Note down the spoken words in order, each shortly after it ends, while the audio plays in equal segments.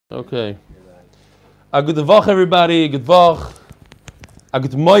Okay. A good vach, everybody. Good vach. A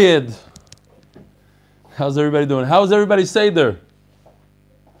good moyed. How's everybody doing? How's everybody Seder?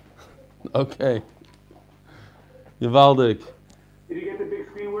 Okay. Yavaldik. Did you get the big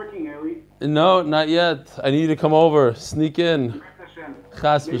screen working, Eli? No, not yet. I need you to come over. Sneak in.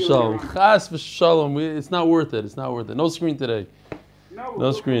 Chas v'shalom. Chas v'shalom. It's not worth it. It's not worth it. No screen today.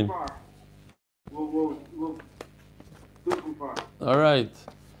 No screen. We'll do it from far. All right.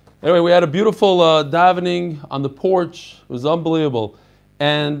 Anyway, we had a beautiful davening on the porch. It was unbelievable.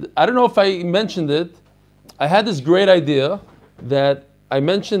 And I don't know if I mentioned it. I had this great idea that I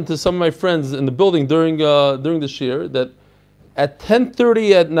mentioned to some of my friends in the building during the shir that at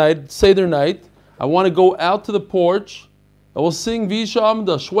 10:30 at night, Seder night, I want to go out to the porch and we'll sing Visham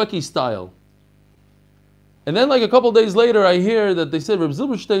the Shweki style. And then like a couple of days later, I hear that they said, Reb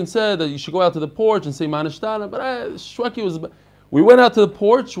Zilberstein said that you should go out to the porch and say Manishtana, but Shweki was... We went out to the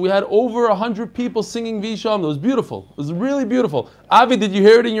porch, we had over 100 people singing Visham. It was beautiful. It was really beautiful. Avi, did you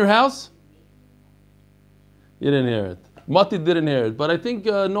hear it in your house? You didn't hear it. Mati didn't hear it, but I think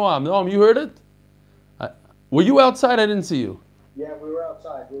Noam, you heard it? Were you outside? I didn't see you. Yeah, we were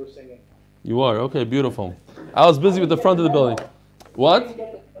outside. We were singing. You are? Okay, beautiful. I was busy with the front of the building. What? I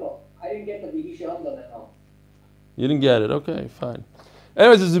didn't get the Visham memo. You didn't get it? Okay, fine.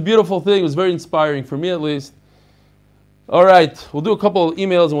 Anyways, it was a beautiful thing. It was very inspiring, for me at least. All right, we'll do a couple of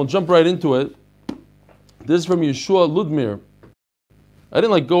emails and we'll jump right into it. This is from Yeshua Ludmir. I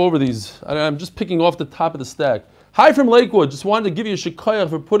didn't go over these. I'm just picking off the top of the stack. Hi from Lakewood. Just wanted to give you a shikayach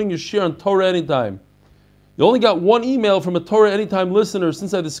for putting your share on Torah Anytime. You only got one email from a Torah Anytime listener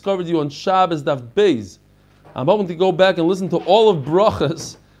since I discovered you on Shabbos Daf Beis. I'm hoping to go back and listen to all of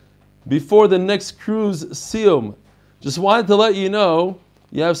Brachas before the next cruise Siyum. Just wanted to let you know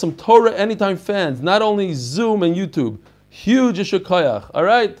you have some Torah Anytime fans, not only Zoom and YouTube. Huge Yeshikoyach. All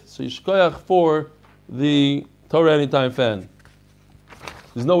right? So Yeshikoyach for the Torah Anytime fan.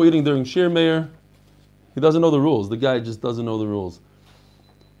 There's no eating during Shir Meir. He doesn't know the rules. The guy just doesn't know the rules.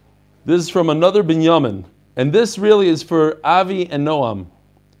 This is from another Binyamin. And this really is for Avi and Noam.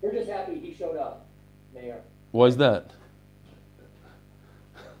 We're just happy he showed up, Mayor. Why is that?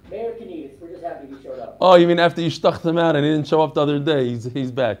 Mayor Kenedis, we're just happy he showed up. Oh, you mean after you stuck him out and he didn't show up the other day,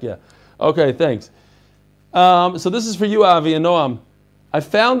 he's back, yeah. Okay, thanks. So this is for you, Avi and Noam. I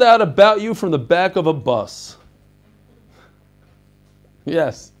found out about you from the back of a bus.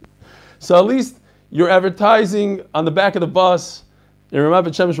 Yes. So at least your advertising on the back of the bus in Ramat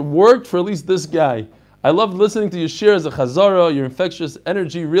Bet Shemesh worked for at least this guy. I love listening to your shir as a chazara. Your infectious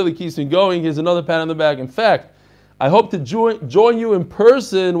energy really keeps me going. Here's another pat on the back. In fact, I hope to join you in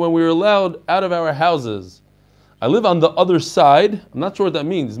person when we're allowed out of our houses. I live on the other side. I'm not sure what that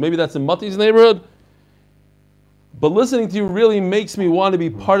means. Maybe that's in Mati's neighborhood. But listening to you really makes me want to be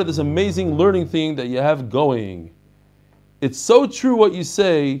part of this amazing learning thing that you have going. It's so true what you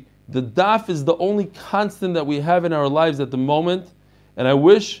say. The daf is the only constant that we have in our lives at the moment. And I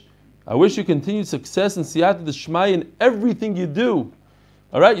wish you continued success and siyata d'shmaya in everything you do.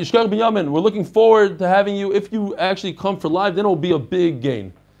 All right, Yishkach Binyamin, we're looking forward to having you. If you actually come for live, then it'll be a big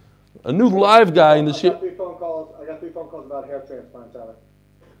gain. A new live guy in the shit. I got 3 phone calls about hair transplants, Alan.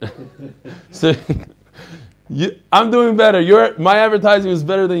 So, I'm doing better. My advertising is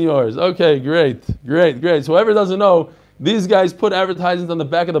better than yours. Okay, great. So whoever doesn't know, these guys put advertisements on the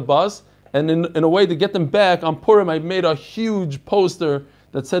back of the bus, and in a way to get them back, on Purim I made a huge poster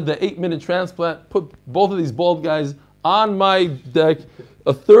that said the 8-minute transplant, put both of these bald guys on my deck,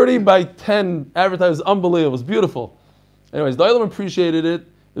 a 30 by 10 advertisement. Unbelievable. It was beautiful. Anyways, the Olam appreciated it.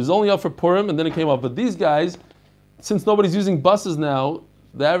 It was only up for Purim, and then it came up. But these guys, since nobody's using buses now,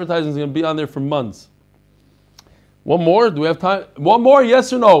 the advertising is going to be on there for months. One more? Do we have time? One more?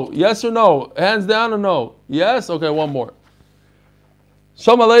 Yes or no? Yes or no? Hands down or no? Yes? Okay, one more.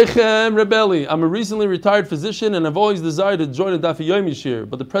 Shalom Aleichem Rebelli. I'm a recently retired physician and I've always desired to join a Daf Yomi shir,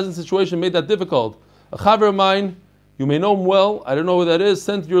 but the present situation made that difficult. A chaver of mine, you may know him well, I don't know who that is,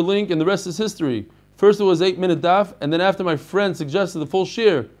 sent your link and the rest is history. First it was 8-minute daf, and then after my friend suggested the full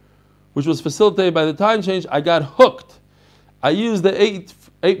shir, which was facilitated by the time change, I got hooked. I used the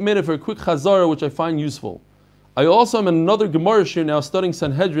 8-minute for a quick chazara, which I find useful. I also am in another Gemara shir now studying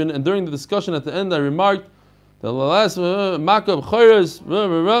Sanhedrin, and during the discussion at the end I remarked that the last Makab Chayres,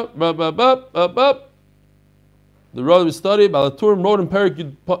 the road we studied, Balaturim wrote in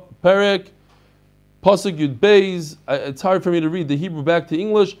Perek, Pasuk Yud Beis. It's hard for me to read the Hebrew back to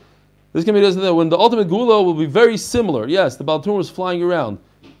English. This can be that when the ultimate Gula will be very similar. Yes, the Balaturim was flying around.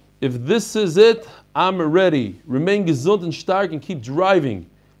 If this is it, I'm ready. Remain gesund and stark and keep driving.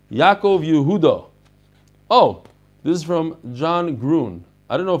 Yaakov Yehuda. Oh, this is from John Grun.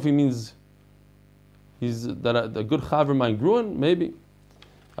 I don't know if he means he's that a good chaver mine Gruen, maybe.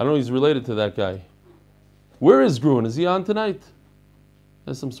 I don't know. He's related to that guy. Where is Gruen? Is he on tonight?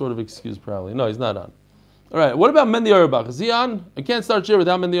 That's some sort of excuse, probably. No, he's not on. All right. What about Mendy Auerbach? Is he on? I can't start shir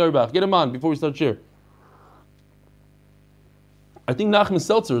without Mendy Auerbach. Get him on before we start shir. I think Nachman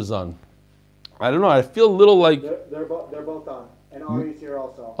Seltzer is on. I don't know. I feel a little like. They're both on, and Ari's here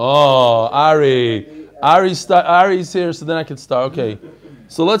also. Oh, Ari. Ari's here, so then I can start. Okay.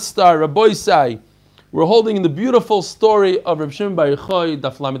 So let's start. Rabbi Sai. We're holding in the beautiful story of Reb Shimon Bar Yochai,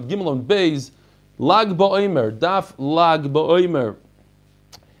 Daf Lamed Gimel on Beis, Lag Ba'omer, Daf Lag Ba'omer.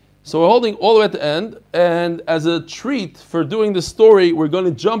 So we're holding all the way at the end, and as a treat for doing the story, we're going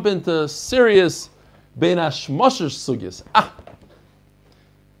to jump into serious Bein Hashmosher Sugyas.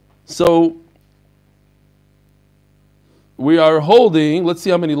 So we are holding, let's see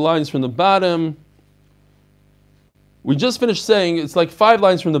how many lines from the bottom. We just finished saying, it's like 5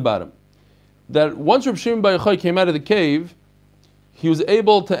 lines from the bottom, that once Reb Shimon Bar Yochai came out of the cave, he was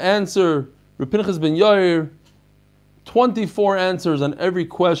able to answer Reb Pinchas ben Yair 24 answers on every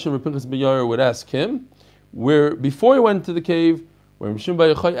question Reb Pinchas ben Yair would ask him. Where before he went to the cave, when Reb Shimon Bar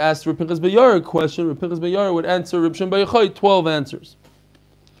Yochai asked Reb Pinchas ben Yair a question, Reb Pinchas ben Yair would answer Reb Shimon Bar Yochai 12 answers.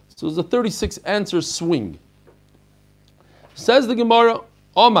 So it was a 36 answer swing. Says the Gemara,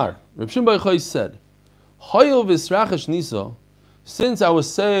 Omar, Reb Shimon Bar Yochai said, Hayil v'israchesh nisa, since I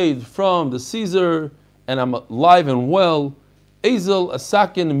was saved from the Caesar and I'm alive and well, Ezel,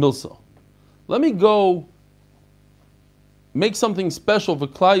 Asakin, and Milsa. Let me go make something special for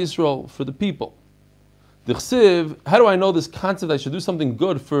Klal Yisrael, for the people. The Chsiv, how do I know this concept? I should do something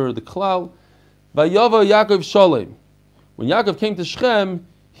good for the Klal. Vayava Yaakov Shalem. When Yaakov came to Shechem,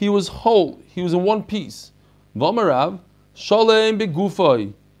 he was whole. He was in one piece. V'amarav Shalem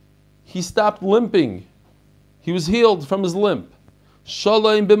begufay. He stopped limping. He was healed from his limp.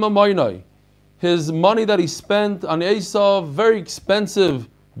 Shalem b'mamoynai. His money that he spent on Esau, very expensive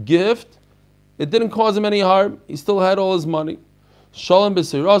gift, it didn't cause him any harm. He still had all his money. Shalom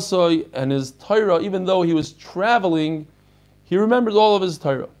b'seirasoi, and his Torah, even though he was traveling, he remembered all of his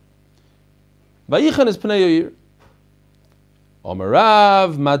Torah. Vayichan is pnei yair.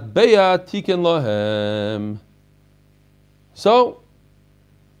 Omarav matbeya tiken lohem. So,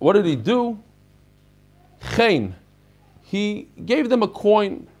 what did he do? Chen. He gave them a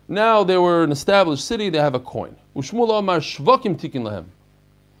coin. Now they were an established city, they have a coin. Ushmul Amar Shvakim Tikin Lahem.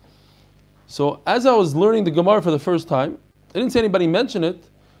 So as I was learning the Gemara for the first time, I didn't see anybody mention it,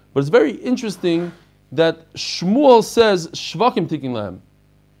 but it's very interesting that Shmuel says Shvakim Tikin Lahem.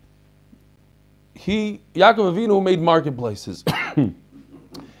 Yaakov Avinu made marketplaces.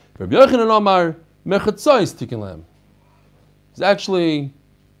 Rabbi Yochanan Amar Mechatzais Tikin Lahem. It's actually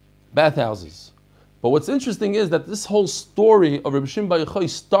bathhouses. But what's interesting is that this whole story of Reb Shimon Bar Yochai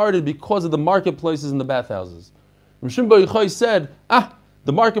started because of the marketplaces and the bathhouses. Reb Shimon Bar Yochai said,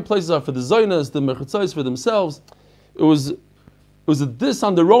 the marketplaces are for the Zaynas, the Mechatzais for themselves. It was a diss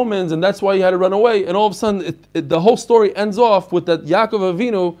on the Romans, and that's why he had to run away. And all of a sudden, the whole story ends off with that Yaakov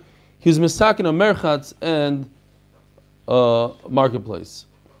Avinu, he was misakin a merchatz and marketplace.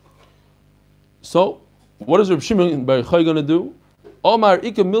 So, what is Reb Shimon Bar Yochai going to do? Omar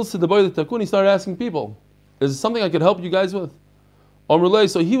Ika Milsa the boy the Takun, he started asking people, is there something I could help you guys with?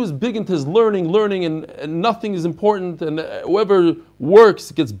 So he was big into his learning, and nothing is important, and whoever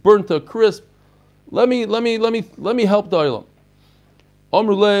works gets burnt to a crisp. Let me help the Olam.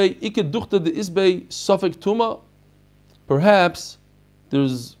 Omrulei Ika Duchta the Isbei Safek Tuma. Perhaps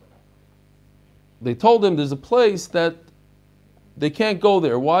they told him there's a place that they can't go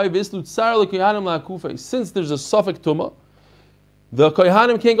there. Why? Since there's a Safek Tuma, the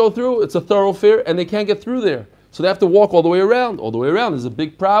Kohanim can't go through, it's a thoroughfare, and they can't get through there. So they have to walk all the way around. All the way around is a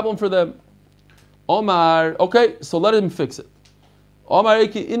big problem for them. Omar, okay, so let him fix it. Omar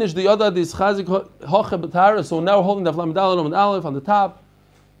Eki Inish the other this Chazik Hoche B'Tara, so now we're holding the Flam Dalal and Aleph on the top.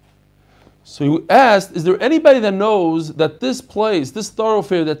 So he asked, is there anybody that knows that this place, this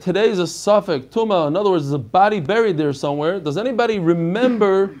thoroughfare, that today is a Safek, Tuma, in other words, there's a body buried there somewhere, does anybody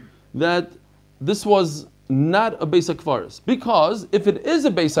remember that this was not a Beis HaKvaros? Because if it is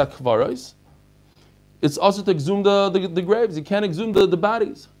a Beis HaKvaros, it's also to exhume the graves. You can't exhume the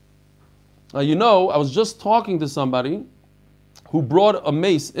bodies. I was just talking to somebody who brought a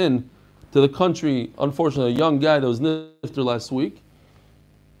mace in to the country, unfortunately, a young guy that was nifter last week.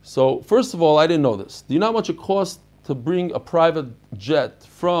 So, first of all, I didn't know this. Do you know how much it costs to bring a private jet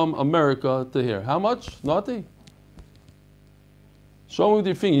from America to here? How much? Naughty? Show me with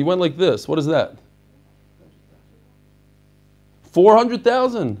your finger. He went like this. What is that?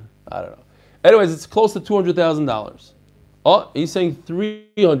 400,000? I don't know. Anyways, it's close to $200,000. Oh, he's saying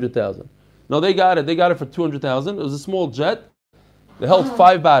 300,000. No, they got it. They got it for 200,000. It was a small jet. They held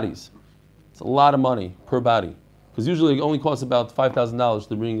 5 bodies. It's a lot of money per body. Because usually it only costs about $5,000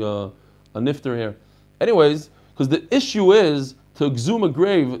 to bring a nifter here. Anyways, because the issue is to exhume a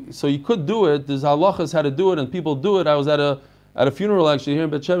grave, so you could do it. There's halachas how to do it, and people do it. I was at a funeral actually here in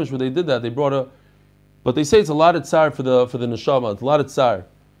Bet Shemesh where they did that. They brought but they say it's a lot of tsar for the neshama. It's a lot of tsar.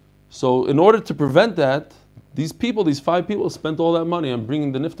 So in order to prevent that, these 5 people spent all that money on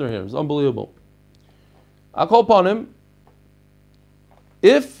bringing the nifter here. It's unbelievable. I call upon him.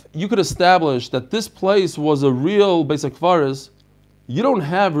 If you could establish that this place was a real Beis HaKvaris, you don't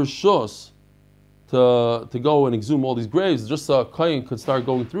have rishos to go and exhume all these graves. Just a kohen could start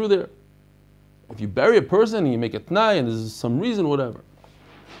going through there. If you bury a person and you make a t'nai and there's some reason, whatever.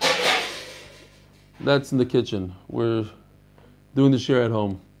 That's in the kitchen. We're doing the share at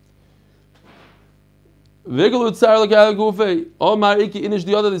home.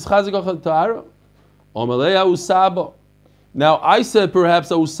 Now I said perhaps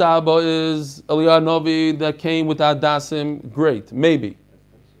Usaba is Eliyahu Novi that came with Adasim. Great, maybe.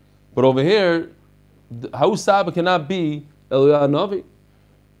 But over here, Usaba cannot be Eliyahu Novi.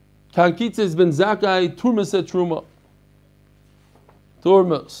 Kankitzes ben Zakai Turmas et Truma.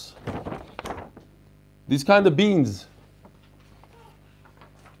 Turmas. These kind of beans.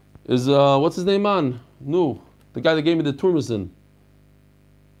 Is what's his name on? No, the guy that gave me the turmison.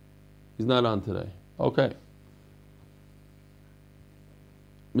 He's not on today. Okay.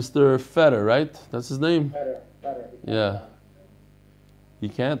 Mr. Fetter, right? That's his name? Better. Yeah. He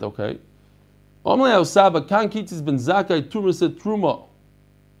can't, okay.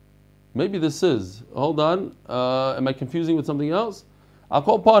 Maybe this is. Hold on. Am I confusing with something else? I'll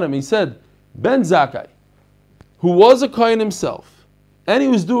call upon him. He said, Ben Zakai, who was a kohen himself, and he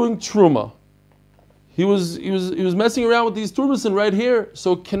was doing truma. He was messing around with these turmison right here.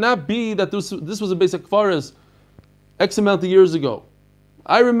 So it cannot be that this was a Beis HaKvaris X amount of years ago.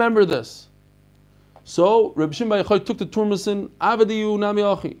 I remember this. So Reb Shimon Bar Yochai took the turmison. Avadiyu nami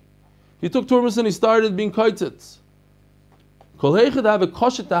achi. He took turmison. He started being kaitzitz. Kol heichad have a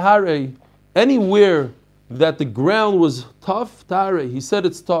koshet tahare. Anywhere that the ground was tough, tahare. He said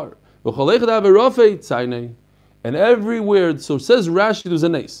it's tar. V'chol heichad have a rafei tzaynei. And everywhere, so says Rashi, there's a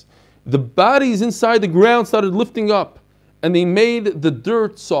nace. The bodies inside the ground started lifting up, and they made the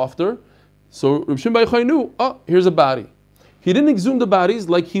dirt softer. So Reb Shimon Bar Yochai knew, here's a body. He didn't exhume the bodies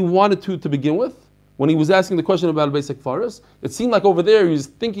like he wanted to begin with. When he was asking the question about Beis HaKvaris, it seemed like over there he was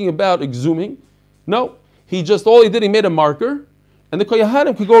thinking about exhuming. No, all he did, he made a marker, and the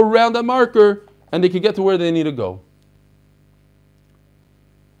Koyahanim could go around that marker, and they could get to where they need to go.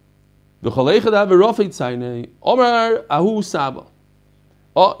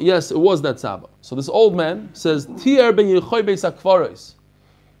 Oh, yes, it was that Saba. So this old man says, Tier ben Yechoy Beis HaKvaris.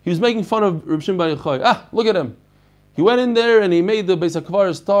 He was making fun of Reb Shimon Bar Yochai. Look at him. He went in there and he made the Beis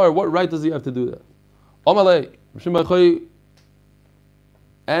HaKvaris tar. What right does he have to do that? Amalei, Reb Shimon Bar Yochai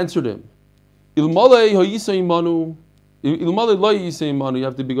answered him. Ilmalei hoyisei manu. Ilmalei lo yisei manu. You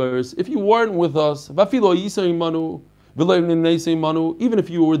have to be goyers. If you weren't with us, vafilo yisei manu, v'lo yisei manu. Even if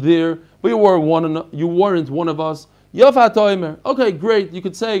you were there, but you weren't one of us. Yafat oimer. Okay, great. You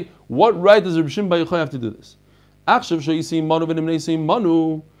could say, what right does Reb Shimon Bar Yochai have to do this? Akshav shoyisei manu v'nimnei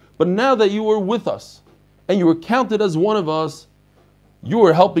manu. But now that you were with us, and you were counted as one of us, you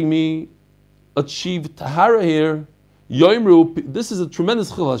were helping me achieve tahara here. Yoimru, this is a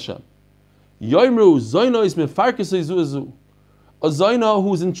tremendous chil Hashem. Yoimru, Zoyna is mefarkes ezu. A Zoyna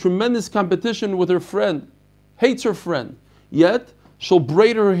who's in tremendous competition with her friend, hates her friend, yet she'll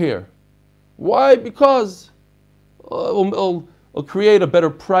braid her hair. Why? Because it'll create a better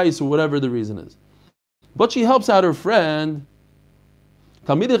price or whatever the reason is. But she helps out her friend.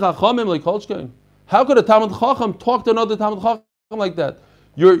 Talmidei Chachamim like Kolchkein. How could a Talmud Chacham talk to another Talmud Chacham like that?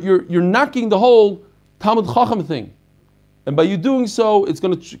 You're knocking the whole Talmud Chacham thing. And by you doing so, it's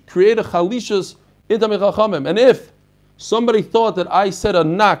going to create a chalishus in Talmud Chachamim. And if somebody thought that I said a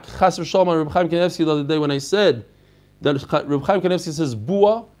knock, Chas v'shalom on Reb Chaim Kanevsky the other day when I said that Reb Chaim Kanevsky says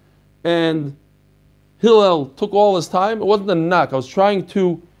bua, and Hillel took all his time, it wasn't a knock.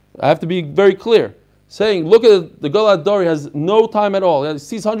 I have to be very clear. Saying, look at the Gilad Dari has no time at all. He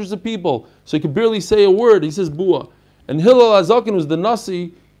sees hundreds of people, so he could barely say a word. He says bua. And Hillel Azakin was the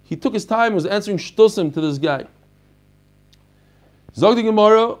Nasi. He took his time, was answering shtusim to this guy. Zog the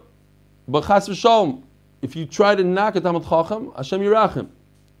Gemara, but Chas v'shalom, if you try to knock at Talmud Chacham, Hashem Yirachim.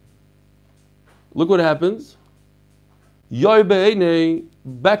 Look what happens. Yoy be'enei,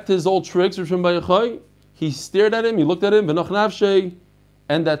 back to his old tricks. He stared at him. He looked at him. V'noch nafshei,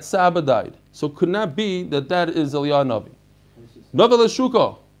 and that Saba died. So it could not be that is Eliyahu Navi. Nava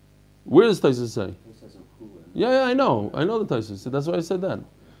l'shuka. Where does Taisus say? Yeah, I know the Taisus. That's why I said that.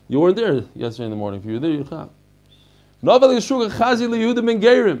 You weren't there yesterday in the morning. If you were there, you chab. Nava l'shuka chazi liYehuda ben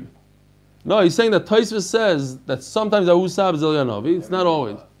Gerim. No, he's saying that Taisus says that sometimes Ahusab is Elianovi. It's not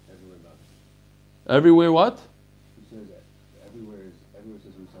always. Everywhere what? He says that everywhere says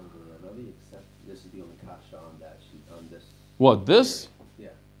Usam is Elianovi, except this is the only kasha on that sheet, on this. What, this? Yeah.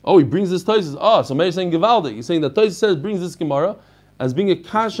 Oh, he brings this Taisus. So maybe he's saying Givaldi. He's saying that Taisus says brings this Gemara as being a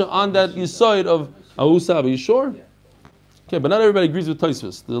kasha on that Yisoid of Ahusab. Are you sure? Yeah. Okay, but not everybody agrees with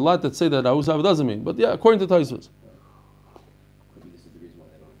Taisus. There's a lot that say that Ahusab doesn't mean. But yeah, according to Taisus. Maybe this is the reason why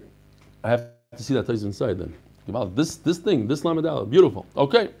they don't agree. I have to see that Taisus inside then. This thing, this Lamadal, beautiful.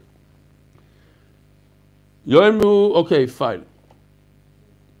 Okay. Yoemu, okay, fine.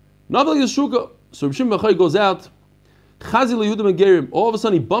 Naval Yeshuka. So Reb Shimon Bachai goes out. Chazi Yehuda ben Gerim. All of a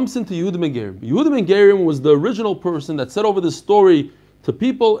sudden he bumps into Yehuda ben Gerim. Yehuda ben Gerim was the original person that said over this story to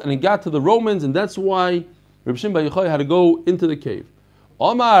people, and it got to the Romans, and that's why Reb Shimon Bachai had to go into the cave.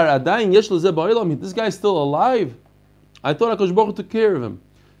 Omar Adayin Yesh Lezeh Ba'ilam. This guy's still alive. I thought HaKadosh Baruch Hu took care of him.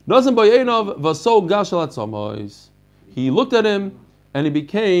 Nazim Bayenov Vaso Gashal Atzamois. He looked at him, and he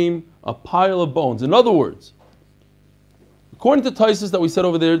became a pile of bones. In other words, according to Taisus that we said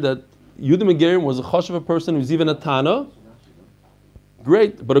over there, that Yehuda ben Gerim was a chashuv person who's even a Tana.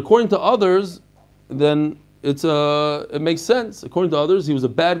 Great, but according to others, then it makes sense. According to others, he was a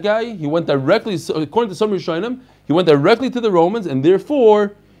bad guy. He went directly, according to some Rishonim, he went directly to the Romans, and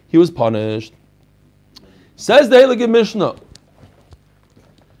therefore he was punished. Says the Heilige Mishnah.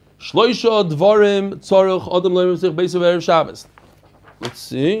 Shloisha dvarim tzarech adam lo yimsich beisav erev Shabbos. Let's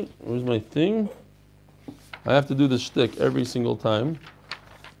see. Where's my thing? I have to do this shtick every single time.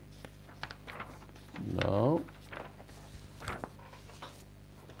 No.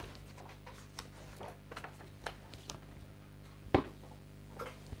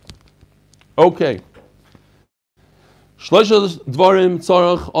 Okay. Shloisha dvarim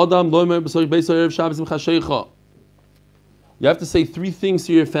tzarech adam lo yimsich beisav erev Shabbos imchashecha. You have to say three things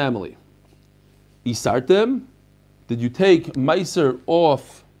to your family. Isartem, did you take meiser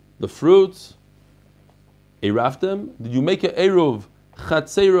off the fruits? Eraftem, did you make an eruv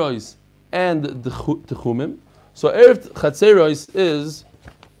chatzerois and techumim? So eruv chatzerois is,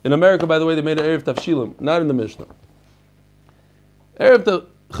 in America, by the way, they made an eruv tafshilim, not in the Mishnah. Eruv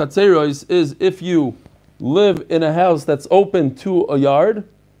chatzerois is if you live in a house that's open to a yard,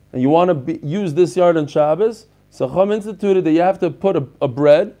 and you want to use this yard on Shabbos. So Chum instituted that you have to put a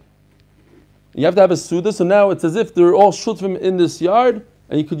bread, you have to have a suda, so now it's as if they're all shutfim in this yard,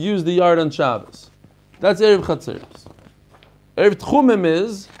 and you could use the yard on Shabbos. That's Erev Chatzeros. Erev Tchumim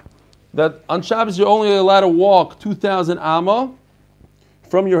is that on Shabbos you're only allowed to walk 2,000 amma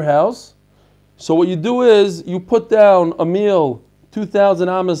from your house. So what you do is you put down a meal 2,000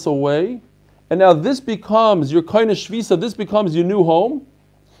 ammas away, and now this becomes your kind of shvisa, this becomes your new home,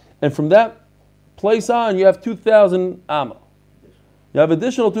 and from that place on, you have 2,000 amma. You have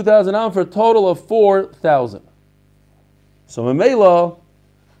additional 2,000 amma for a total of 4,000. So Memela,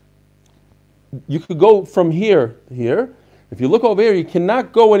 you could go from here to here. If you look over here, you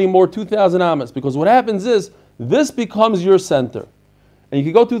cannot go any more 2,000 ammas, because what happens is this becomes your center. And you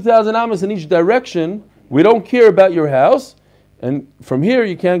can go 2,000 ammas in each direction. We don't care about your house. And from here,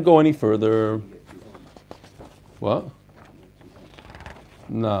 you can't go any further. What?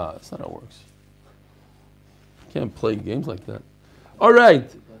 Nah, that's not how it works. Can't play games like that. All right.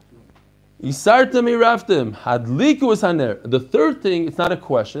 Isartem iraftem. Hadliku is haner. The third thing, it's not a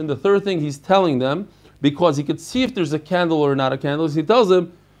question. The third thing he's telling them, because he could see if there's a candle or not a candle. So he tells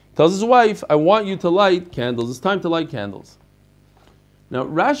his wife, I want you to light candles. It's time to light candles. Now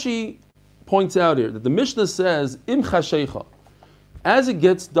Rashi points out here that the Mishnah says, Im chashecha. As it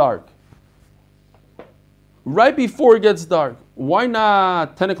gets dark, right before it gets dark, why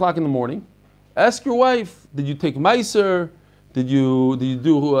not 10 o'clock in the morning? Ask your wife, did you take meiser? Did you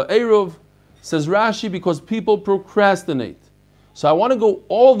do eruv? Says Rashi, because people procrastinate. So I want to go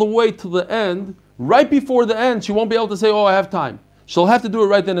all the way to the end. Right before the end, she won't be able to say, oh, I have time. She'll have to do it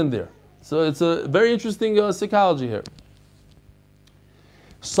right then and there. So it's a very interesting psychology here.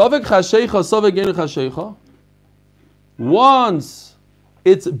 Savek chashecha, savek gein chashecha. Once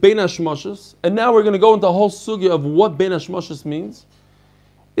it's bein hashmashos, and now we're going to go into a whole sugya of what bein hashmashos means.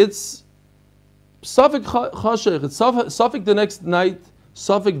 It's Safik chashech, it's Safik the next night,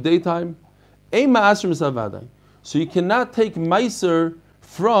 Safik daytime. Ein ma'asr misavadai. So you cannot take meiser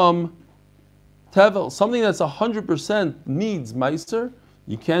from tevel, something that's 100% needs meiser.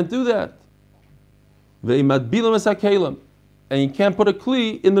 You can't do that. Ve'imadbilam esakelim, and you can't put a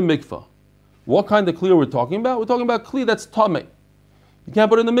kli in the mikvah. What kind of kli are we talking about? We're talking about kli that's tameh. You can't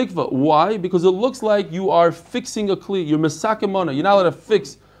put it in the mikveh. Why? Because it looks like you are fixing a kli. You're mesakemona. You're not allowed to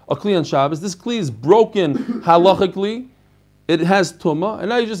fix a kli on Shabbos. This kli is broken halachically. It has tumah, and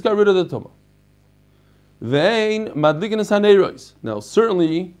now you just got rid of the tumah. Vein madlikin haneros. Now,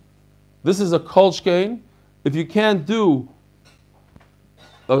 certainly, this is a kolshkein. If you can't do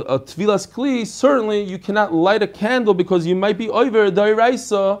a tvilas kli, certainly you cannot light a candle because you might be over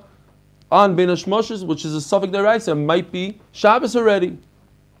dairaisa on ben hashmoshes, which is a suffix dairaisa. It might be Shabbos already.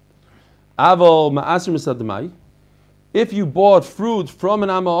 Aval ma'aser misadmai. If you bought fruit from an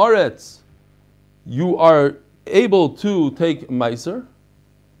amaretz, you are able to take meiser.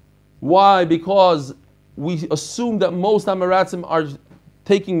 Why? Because we assume that most amaratzim are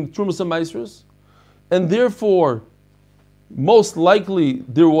taking trumas and meisers, and therefore, most likely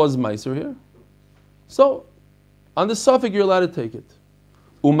there was meiser here. So, on the suffix, you're allowed to take it.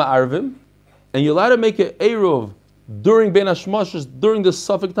 Uma'arvim, and you're allowed to make an eruv during ben hashmoshes, during the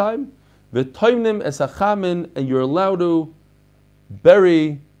suffix time. V'toimnim es hachamin, and you're allowed to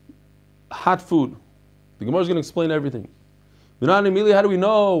bury hot food. The Gemara is going to explain everything. How do we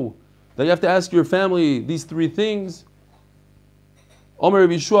know that you have to ask your family these three things? Omer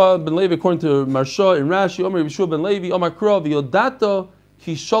Rabbi Yeshua ben Levi, according to Marsha in Rashi, Omer Rabbi Yeshua ben Levi, Omer Krov, Yodata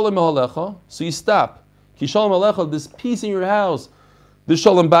ki shalom alecha. So you stop. Ki shalom alecha, this peace in your house, this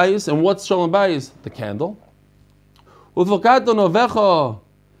shalom bayis. And what's shalom bayis? The candle. Uvokato novecha,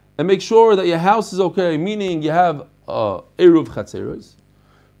 and make sure that your house is okay, meaning you have eruv chatzeros.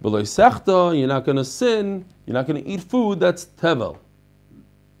 V'lo sechta, you're not going to sin, you're not going to eat food that's tevel.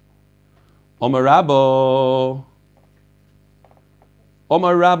 Omar Rabbo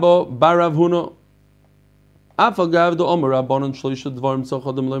Barav Huna Afagav the Omar Rabbanon Shloisha Dvarim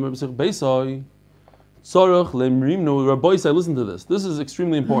Tzochadim Lemer B'Sich Beisai Tzorach Lemrimnu Rabbi say, listen to this. This is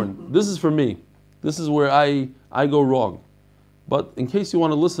extremely important. This is for me. This is where I go wrong. But in case you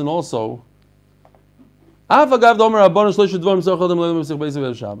want to listen also, Afagav the Omar Rabbanon Shloisha Dvarim Tzochadim Lemer B'Sich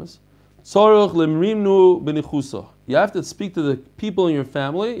Beisai Shabbos Tzorach Lemrimnu B'Nichusa. You have to speak to the people in your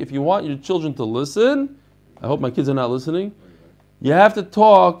family. If you want your children to listen, I hope my kids are not listening, you have to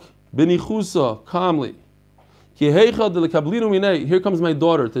talk b'nichusa, calmly. Here comes my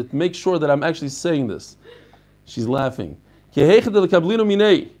daughter to make sure that I'm actually saying this. She's laughing. If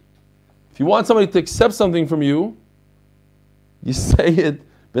you want somebody to accept something from you, you say it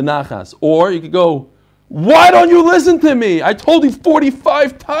b'nachas. Or you could go, why don't you listen to me? I told you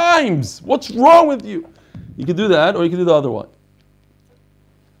 45 times. What's wrong with you? You could do that, or you could do the other one.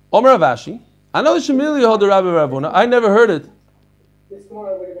 Omer Avashi. I know the Shemili hold the Rabbi Ravuna. I never heard it. This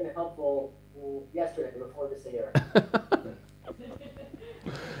Gemara would have been helpful yesterday before this air.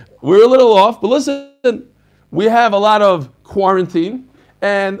 We're a little off, but listen, we have a lot of quarantine,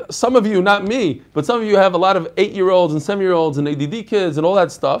 and some of you, not me, but some of you have a lot of 8-year-olds and 7-year-olds and ADD kids and all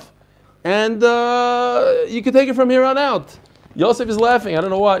that stuff, and you can take it from here on out. Yosef is laughing. I don't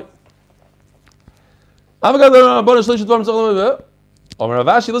know why. Omer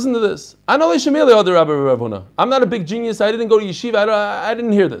Ravashi, listen to this. I'm not a big genius. I didn't go to yeshiva. I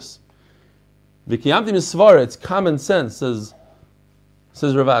didn't hear this. It's common sense, says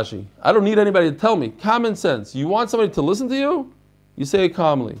Ravashi. I don't need anybody to tell me. Common sense. You want somebody to listen to you? You say it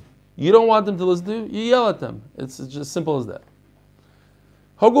calmly. You don't want them to listen to you? You yell at them. It's just simple as that.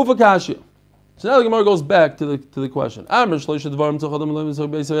 Hogu Fakashia. So now the Gemara goes back to the question.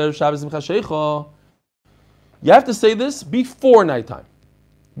 You have to say this before nighttime.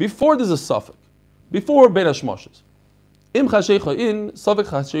 Before there's a suffix. Before Ben Hashmoshes. Im chashecha in, suffix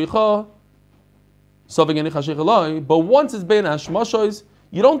chashecha, suffix in chashecha lai. But once it's Ben Hashmoshes,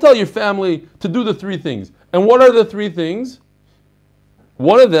 you don't tell your family to do the three things. And what are the three things?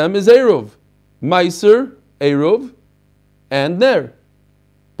 One of them is Eruv. Meiser, Eruv, and Ner.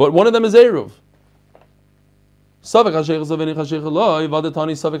 But one of them is Eruv.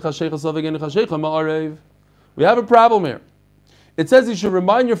 We have a problem here. It says you should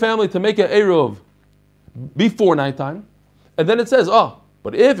remind your family to make an Eruv before nighttime. And then it says,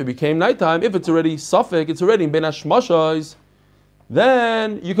 but if it became nighttime, if it's already suffix, it's already in Ben Hashmashos,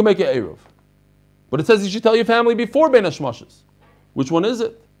 then you can make an Eruv. But it says you should tell your family before Ben Hashmashos. Which one is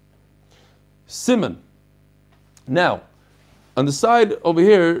it? Simon. Now, on the side over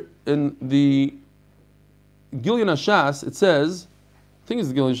here in the Gilyon Hashas, it says, I think it's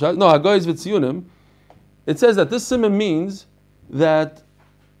the Gilyon Hashas, no, Hagoyz V'Tziyunim, it says that this simon means that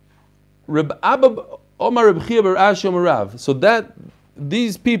Reb Abba Omar Reb Chia Bar Ashi Omar Rav. So that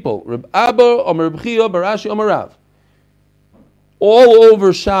these people, Reb Abba Omar Reb Chia Bar Ashi Omar Rav, all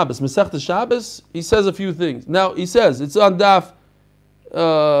over Shabbos, Masechta Shabbos, he says a few things. Now he says it's on Daf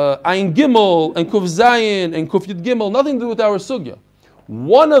Ayin Gimel and Kuf Zayin and Kuf Yud Gimel, nothing to do with our sugya.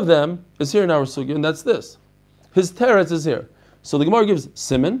 One of them is here in our sugya, and that's this. His teretz is here. So the Gemara gives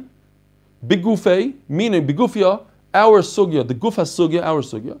siman, bigufei, meaning bigufia, our sugya, the gufa sugya, our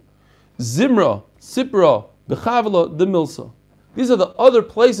sugya. Zimra, sipra, bechavla, the milsa. These are the other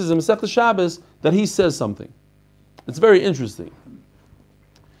places in Masechta Shabbos that he says something. It's very interesting.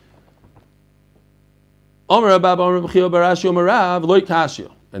 And that's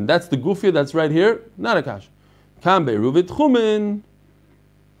the gufia that's right here, not a kasha. Kan beiruvit chumin,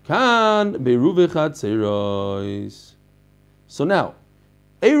 kan beiruvit chatzeros. So now,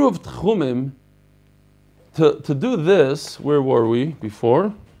 eruv tchumim, to do this, where were we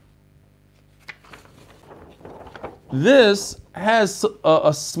before? This has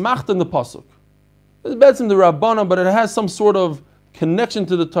a smacht in the pasuk. It's better in the Rabbana, but it has some sort of connection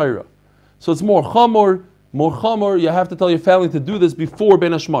to the Torah. So it's more chamor. You have to tell your family to do this before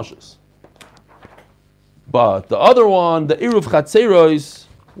Ben Hashmashas. But the other one, the Eruv Chatzeros,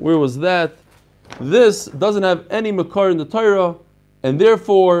 where was that? This doesn't have any makar in the Torah, and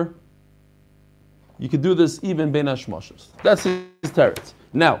therefore you could do this even Ben Hashmashas. That's his teretz.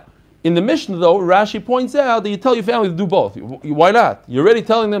 Now, in the Mishnah though, Rashi points out that you tell your family to do both. Why not? You're already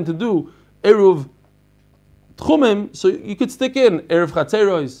telling them to do Eruv Tchumim, so you could stick in Eruv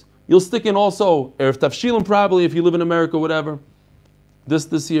Chatzeros. You'll stick in also Erev Tavshilim probably if you live in America, whatever.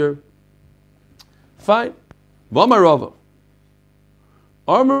 This year. Fine. V'amarava.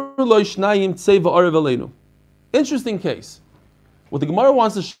 Armor lo shnayim tzeva arev aleinu. Interesting case. What the Gemara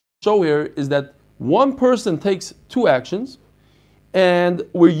wants to show here is that one person takes two actions, and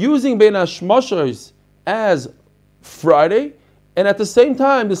we're using Bein Hashmashos as Friday, and at the same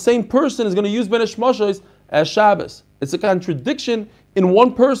time, the same person is going to use Bein Hashmashos as Shabbos. It's a contradiction in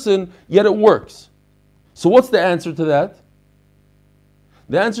one person, yet it works. So what's the answer to that?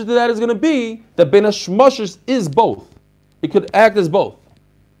 The answer to that is going to be that Ben Hashmashos is both. It could act as both.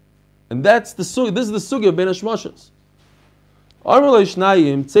 And that's the sugya. This is the sugya of Ben Hashmashos.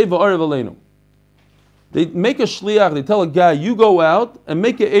 They make a shliach, they tell a guy, you go out and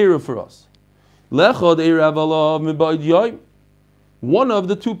make an eruv for us. One of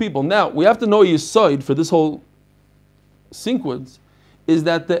the two people. Now, we have to know your side for this whole sequence, is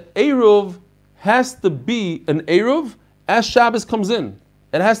that the eruv has to be an eruv as Shabbos comes in.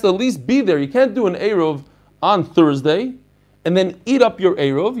 It has to at least be there. You can't do an eruv on Thursday and then eat up your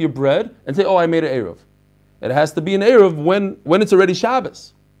eruv, your bread, and say, oh, I made an eruv. It has to be an eruv when it's already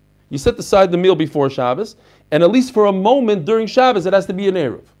Shabbos. You set aside the meal before Shabbos, and at least for a moment during Shabbos, it has to be an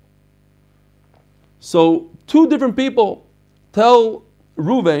eruv. So, two different people tell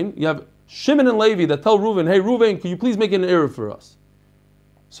Reuven, you have Shimon and Levi that tell Reuven, hey Reuven, could you please make an eruv for us?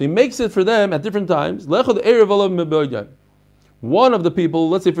 So he makes it for them at different times. One of the people,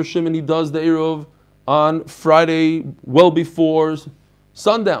 let's say for Shimon, he does the eruv on Friday, well before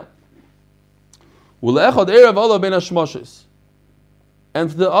sundown. And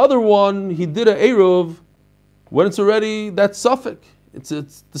for the other one, he did an eruv when it's already, that's Suffolk. It's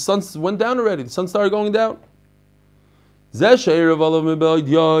the sun went down already. The sun started going down. So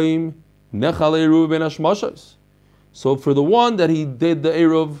for the one that he did the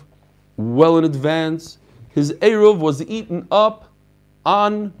eruv well in advance, his eruv was eaten up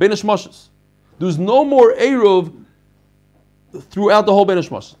on Ben Hashmashos. There's no more eruv throughout the whole Ben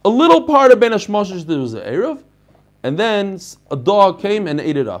Hashmashos. A little part of Ben Hashmashos there was an eruv, and then a dog came and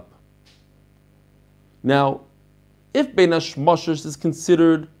ate it up. Now, if Ben Hashmashos is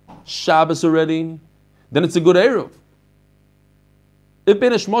considered Shabbos already, then it's a good eruv. If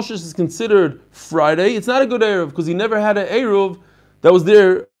Ben Hashmashos is considered Friday, it's not a good eruv because he never had an eruv that was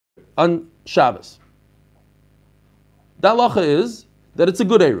there on Shabbos. The halacha is that it's a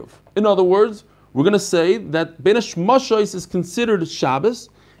good eruv. In other words, we're going to say that Ben Hashmashos is considered Shabbos,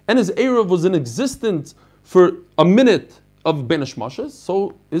 and his eruv was in existence for a minute of Ben Hashmashos,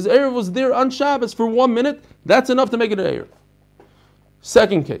 so his eruv was there on Shabbos for 1 minute. That's enough to make it an eruv.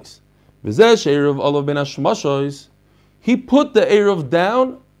 Second case, v'zeh eruv olav Ben Hashmashos. He put the eruv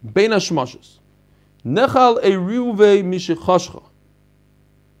down Ben Hashmashos. Nechal eruve mishechashcha.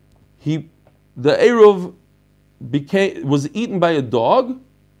 The eruv was eaten by a dog.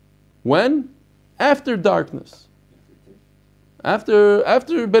 When? After darkness. After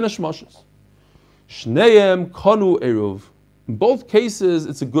Ben Hashmashos. Shneim kanu eruv. In both cases,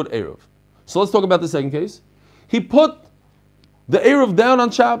 it's a good eruv. So let's talk about the second case. He put the eruv down on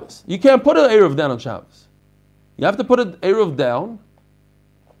Shabbos. You can't put an eruv down on Shabbos. You have to put an eruv down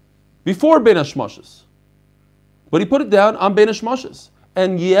before Ben Hashmashos. But he put it down on Ben Hashmashos.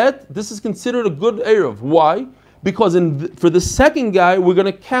 And yet, this is considered a good eruv. Why? Because for the second guy, we're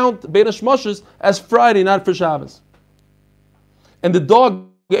going to count Ben Hashmashos as Friday, not for Shabbos. and the dog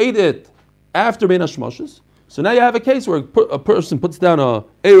ate it after Bein Hashmoshes. So now you have a case where a person puts down a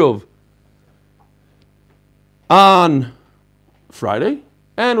Eruv on Friday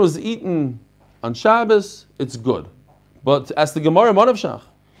and was eaten on Shabbos, it's good. But as the Gemara Manavshach,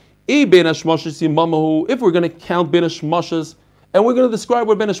 if we're going to count Bein Hashmoshes, and we're going to describe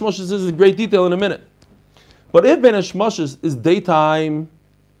what Bein Hashmoshes is in great detail in a minute. But if Bein Hashmoshes is daytime,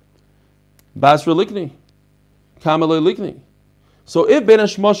 Basra Likni, Kamalei Likni. So if Bein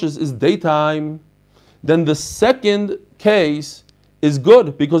Hashmoshes is daytime, then the second case is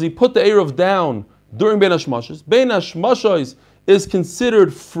good because he put the Eruv down during Bein Hashmoshes. Bein Hashmoshes is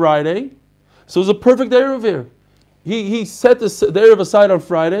considered Friday, so it's a perfect Eruv here. He set the Eruv aside on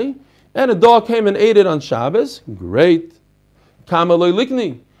Friday, and a dog came and ate it on Shabbos. Great. Kamalei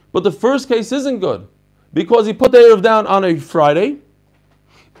Likni. But the first case isn't good because he put the Eruv down on a Friday,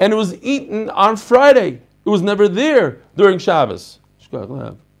 and it was eaten on Friday. It was never there during Shabbos.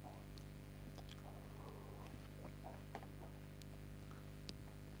 How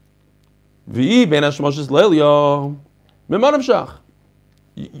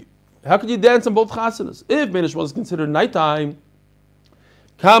could you dance on both chasanas? If Bein Hashmoshes is considered nighttime,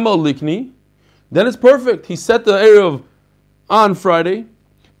 Kamal Likni, then it's perfect. He set the Eruv on Friday,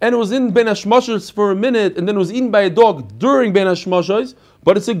 and it was in Bein Hashmoshes for a minute, and then it was eaten by a dog during Bein Hashmoshes,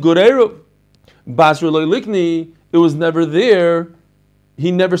 but it's a good Eruv. Basra Likni, it was never there.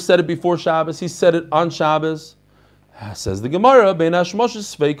 He never said it before Shabbos. He said it on Shabbos. Says the Gemara, Bein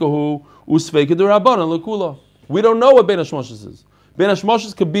Hashmoshes sveikahu usveika d'Rabbanan l'kula. We don't know what Bein Hashmoshes is. Bein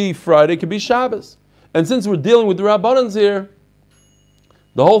Hashmoshes could be Friday, could be Shabbos. And since we're dealing with the Rabbanans here,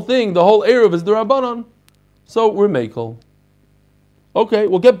 the whole Eruv is the Rabbanan, so we're Mekel. Okay,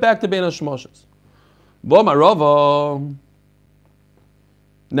 we'll get back to Bein Hashmoshes.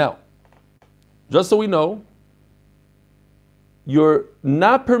 Now, just so we know, you're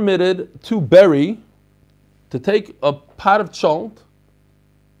not permitted to take a pot of cholent.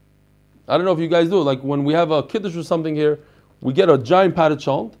 I don't know if you guys do, like when we have a kiddush or something here, we get a giant pot of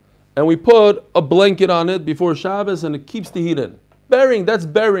cholent, and we put a blanket on it before Shabbos, and it keeps the heat in. Burying, that's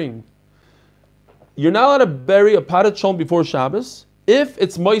burying. You're not allowed to bury a pot of cholent before Shabbos if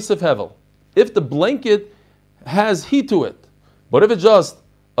it's moisef hevel, if the blanket has heat to it. But if it's just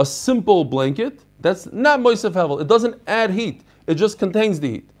a simple blanket, that's not moisef hevel. It doesn't add heat. It just contains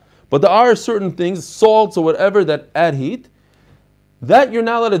the heat. But there are certain things, salts or whatever, that add heat. That you're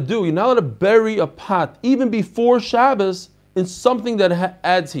not allowed to do. You're not allowed to bury a pot, even before Shabbos, in something that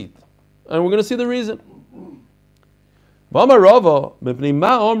adds heat. And we're going to see the reason.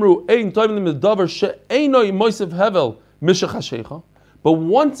 But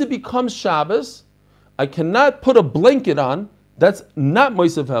once it becomes Shabbos, I cannot put a blanket on that's not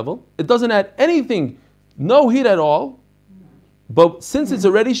moisef hevel. It doesn't add anything, no heat at all. But since it's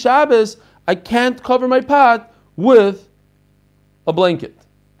already Shabbos, I can't cover my pot with a blanket.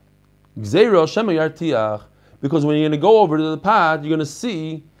 Because when you're going to go over to the pot, you're going to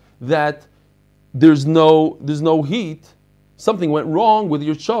see that there's no heat. Something went wrong with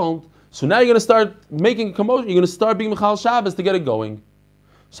your cholent. So now you're going to start making a commotion. You're going to start being Mechal Shabbos to get it going.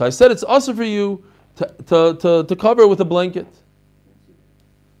 So I said it's also for you to cover it with a blanket,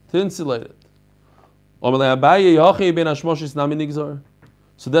 to insulate it. So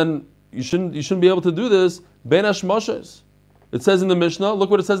then you shouldn't be able to do this. Bein Hashmoshes. It says in the Mishnah.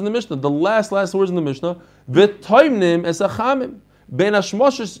 Look what it says in the Mishnah. The last words in the Mishnah. V'toimnim es achamim. Bein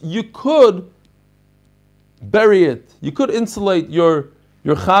Hashmoshes, you could bury it. You could insulate your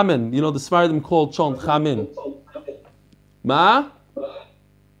chamin. You know the Sfardim called cholent chamin. Ma?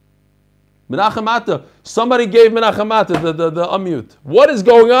 Menachem Mata. Somebody gave Menachem Mata the unmute. What is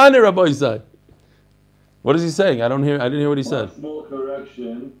going on here, Rabbi Yisai? What is he saying? I didn't hear what he said. One small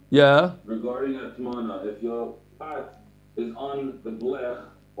correction. Yeah. Regarding a tmana, if your pot is on the blech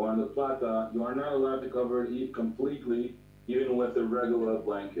or on the plata, you are not allowed to cover it completely, even with a regular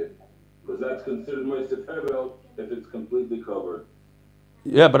blanket, because that's considered moisef hevel if it's completely covered.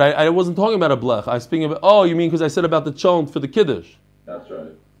 Yeah, but I wasn't talking about a blech. I was speaking about. Oh, you mean because I said about the cholent for the kiddush? That's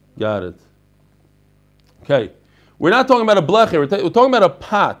right. Got it. Okay, we're not talking about a blech here. We're talking about a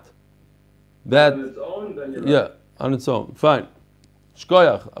pot. That, on its own, then you're yeah, right. on its own. Fine.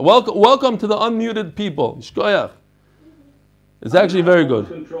 Shkoyach. Welcome to the unmuted people. Shkoyach. It's actually very good.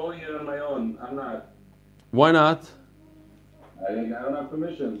 I'm controlling it on my own. I'm not. Why not? I don't have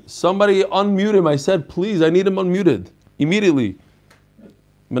permission. Somebody unmute him. I said, please, I need him unmuted. Immediately.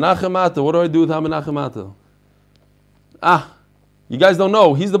 Menachem Mata. What do I do without Menachem Mata? You guys don't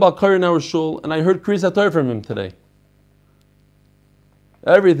know. He's the Balkari in our shul, and I heard Kriyas HaTorah from him today.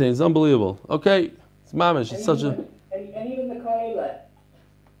 Everything is unbelievable. Okay, it's mamish. It's such a. And even the Kaila,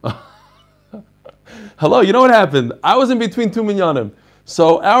 Hello, you know what happened? I was in between two minyanim.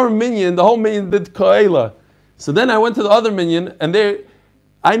 So our minyan, the whole minyan did Ka'ela. So then I went to the other minyan, and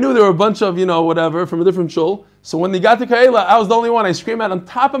I knew there were a bunch of, whatever, from a different shul. So when they got to Ka'ela, I was the only one. I screamed out on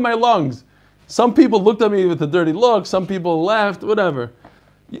top of my lungs. Some people looked at me with a dirty look. Some people laughed, whatever.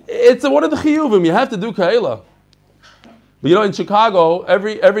 It's one of the chiyuvim. You have to do Ka'ela. But in Chicago,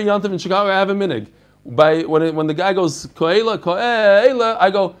 every yontif in Chicago, I have a minig. When the guy goes Ka'ela,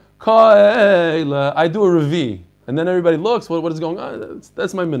 I go Ka'ela. I do a revi. And then everybody looks, what is going on?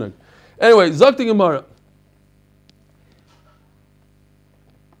 That's my minig. Anyway, Zakti Gemara.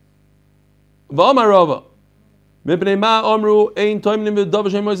 V'amar Rava. Mipnei ma omru ein toimnim v'dav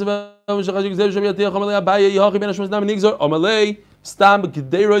shem moisev v'shachaj gzev shem yatiyach amalei abaye yihachi ben hashmos nam nigzor amalei stam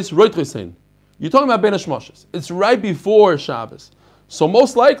k'deiros roit chesed. You're talking about ben hashmoshes. It's right before Shabbos. So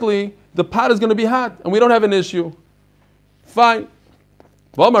most likely, the pot is going to be hot, and we don't have an issue. Fine.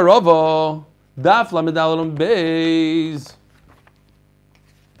 V'amar Rava. Daf lamed alalom beis.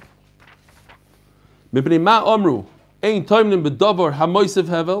 Mipnei ma omru ein toimnim v'davar hamoisev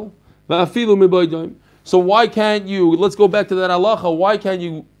hevel v'afilu miboydoim. So why can't you, let's go back to that halacha, why can't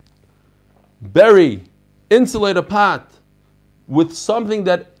you insulate a pot with something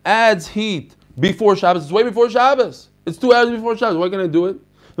that adds heat before Shabbos? It's way before Shabbos. It's 2 hours before Shabbos. Why can't I do it?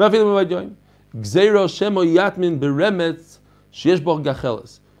 Perhaps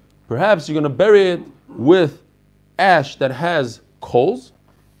you're going to bury it with ash that has coals,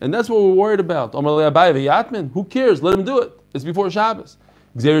 and that's what we're worried about. Who cares? Let him do it. It's before Shabbos.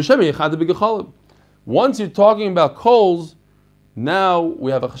 Once you're talking about coals, now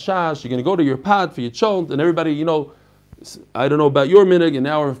we have a chashash. You're going to go to your pot for your chont, and everybody, I don't know about your minig, in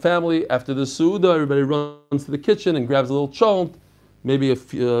our family, after the Suda, everybody runs to the kitchen and grabs a little chont, maybe a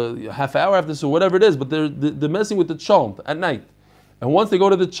half hour after so whatever it is, but they're messing with the chont at night. And once they go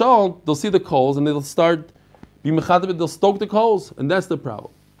to the chont, they'll see the coals, and they'll start, they'll stoke the coals, and that's the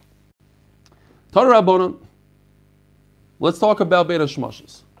problem. Tana Rabbanan, let's talk about Bein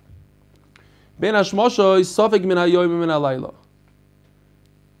HaShmoshes. Bein HaShmoshes is safek min hayoyim min halayla.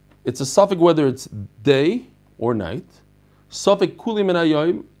 It's a safek whether it's day or night. Safek kuli min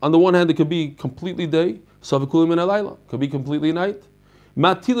hayoyim. On the one hand, it could be completely day. Safek kuli min halayla. Could be completely night.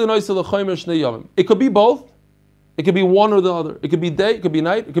 Matilin oisel l'choymer shnei yomim. It could be both. It could be one or the other. It could be day. It could be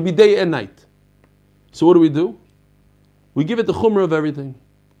night. It could be day and night. So what do? We give it the chumrah of everything.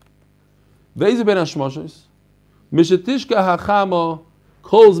 Ve'ez Bein HaShmoshes. Mishetishka hachama.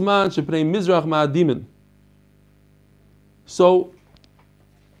 So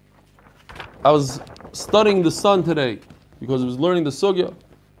I was studying the sun today because I was learning the sugya.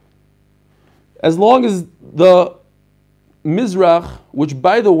 As long as the Mizrach, which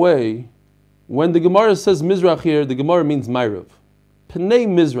by the way, when the Gemara says Mizrach here, the Gemara means Ma'ariv. Pnei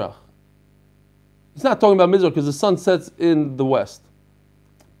Mizrach. It's not talking about Mizrach because the sun sets in the west.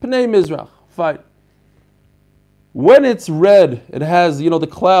 Pnei Mizrach. Fine. When it's red, it has, the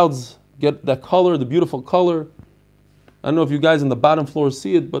clouds get that color, the beautiful color. I don't know if you guys on the bottom floor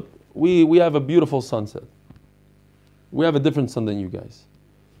see it, but we have a beautiful sunset. We have a different sun than you guys.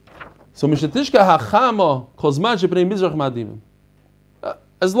 So, Mishatishka hachama kozman shepnei mizrach ma'adimim.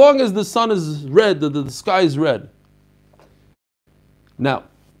 As long as the sun is red, the sky is red. Now,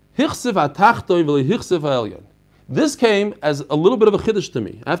 hichsif ha'tachtoin v'li hichsif ha'elyon. This came as a little bit of a chiddush to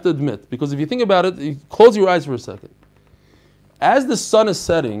me, I have to admit, because if you think about it, you close your eyes for a second. As the sun is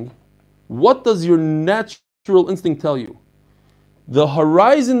setting, what does your natural instinct tell you? The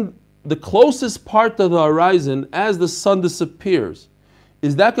horizon, the closest part of the horizon as the sun disappears,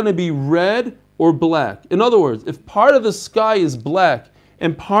 is that going to be red or black? In other words, if part of the sky is black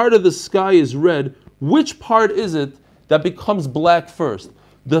and part of the sky is red, which part is it that becomes black first?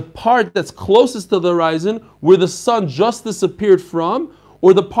 The part that's closest to the horizon, where the sun just disappeared from,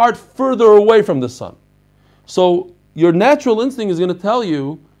 or the part further away from the sun? So your natural instinct is going to tell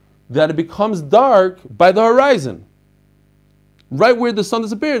you that it becomes dark by the horizon. Right where the sun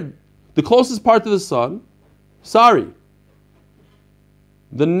disappeared. The closest part to the sun, sorry.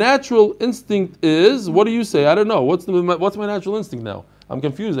 The natural instinct is, what do you say? I don't know. What's my natural instinct now? I'm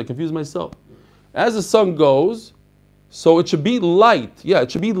confused. I confuse myself. As the sun goes, so it should be light. Yeah,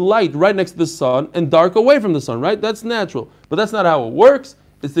 it should be light right next to the sun and dark away from the sun, right? That's natural. But that's not how it works.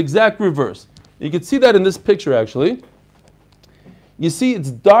 It's the exact reverse. You can see that in this picture, actually. You see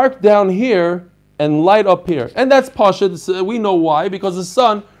it's dark down here and light up here. And that's Pasha. We know why. Because the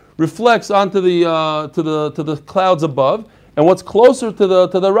sun reflects onto the clouds above. And what's closer to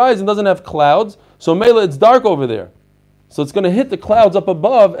the horizon doesn't have clouds. So Mela, it's dark over there. So it's going to hit the clouds up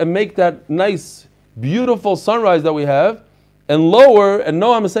above and make that nice, beautiful sunrise that we have, and lower, and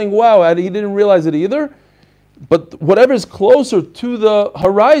Noam is saying, wow, he didn't realize it either. But whatever is closer to the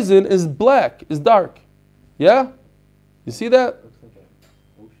horizon is black, is dark. Yeah? You see that?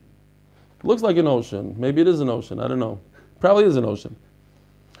 Looks like an ocean. Maybe it is an ocean. I don't know. Probably is an ocean.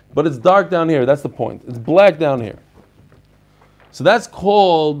 But it's dark down here. That's the point. It's black down here. So that's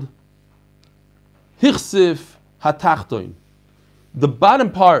called Hichsif Hatachtoin. The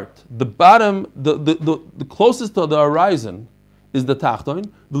bottom part, the closest to the horizon is the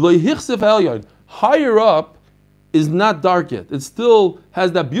Tachtoin. The Hichsif Elyon, higher up, is not dark yet. It still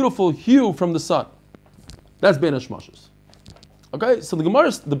has that beautiful hue from the sun. That's Bein Hashmashos. Okay, so the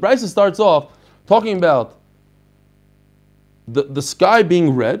Gemara, the Brisa starts off talking about the sky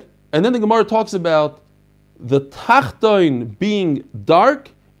being red, and then the Gemara talks about the Tachtoin being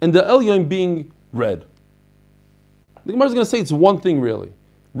dark and the Elyon being red. The Gemara is going to say it's one thing really.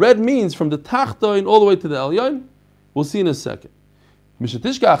 Red means from the Tachtoin all the way to the Elyon. We'll see in a second.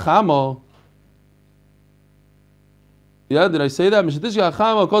 Mishatishka Achamo. Yeah, did I say that? Mishatishka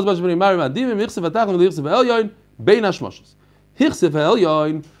Achamo kos bash b'nei marim adivim hichsef hatachtoin v'hichsef Elyon bein hashmashos. Hichsef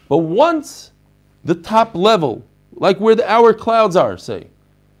Elyon, but once the top level, like where the hour clouds are, say,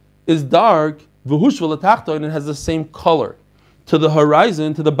 is dark, v'hushva l'tachtoin, and has the same color to the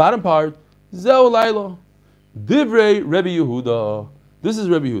horizon, to the bottom part, zeu lailo. Divrei Rebbe Yehuda. This is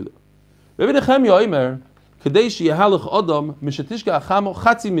Rebbe Yehuda. Rebbe Nechemia Omer, Kadei sheyahalach adam mishatishka achamo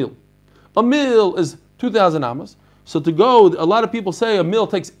chatzi mil. A mil is 2,000 amas. So to go, a lot of people say a mil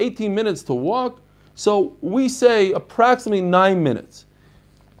takes 18 minutes to walk. So we say approximately 9 minutes.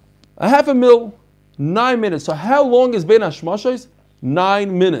 A half a mil, 9 minutes. So how long is Bein Hashmashos?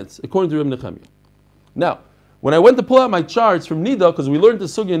 9 minutes, according to Rebbe Nechemia. Now, when I went to pull out my charts from Nida, because we learned the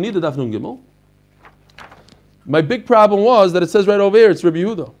Sugya Nida Daf Nun Gimel, my big problem was that it says right over here, it's Rebbe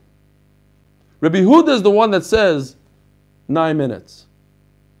Yehuda. Rebbe Yehuda is the one that says 9 minutes.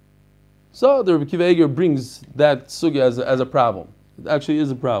 So the Rebbe Kiva Eger brings that Sugya as a problem. It actually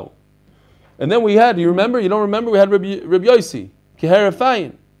is a problem. And then we had, you remember? You don't remember? We had Rebbe Yossi,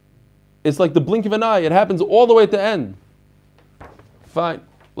 Keher. It's like the blink of an eye. It happens all the way at the end. Fine.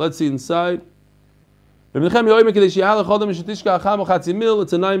 Let's see inside. It's a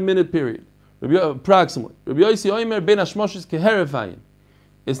 9-minute period. Approximately. Rabbi Yossi Omer ben Hashmashos keherefayim.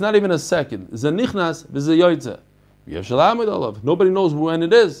 It's not even a second. Zenichnas v'zeyoytze. Nobody knows when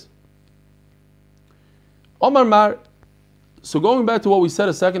it is. Omar Mar. So going back to what we said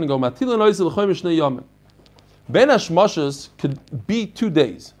a second ago, Ben Hashmashos could be 2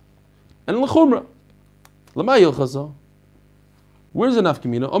 days. And l'chumra. L'ma yilchazo. Where's the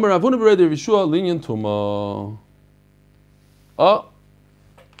nafkamina? Omar Avuna b'reder Yeshua linyan tuma. Oh.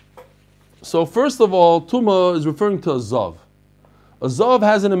 So first of all, Tuma is referring to a Zav. A Zav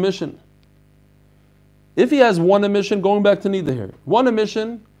has an emission. If he has one emission, going back to Nida here, one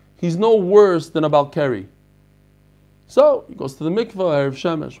emission, he's no worse than a Balkari. So he goes to the mikvah, Erev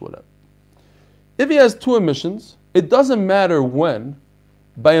Shemesh, whatever. If he has 2 emissions, it doesn't matter when.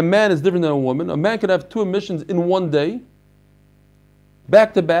 By a man is different than a woman. A man could have 2 emissions in one day,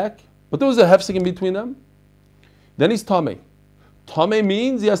 back to back, but there was a hefsek in between them. Then he's Tameh. Tameh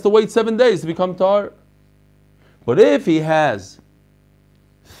means he has to wait 7 days to become tar. But if he has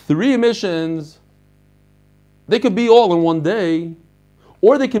 3 emissions, they could be all in one day,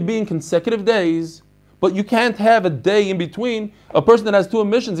 or they could be in consecutive days, but you can't have a day in between. A person that has 2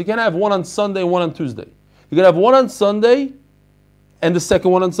 emissions, he can't have one on Sunday and one on Tuesday. You can have one on Sunday and the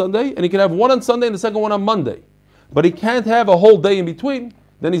second one on Sunday, and he can have one on Sunday and the second one on Monday. But he can't have a whole day in between,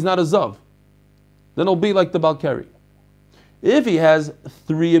 then he's not a Zav. Then it'll be like the Balkari. If he has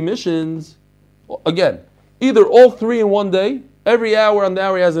 3 emissions, again, either all 3 in one day, every hour on the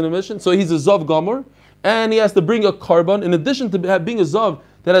hour he has an emission, so he's a Zav Gomer, and he has to bring a carbon. In addition to being a Zav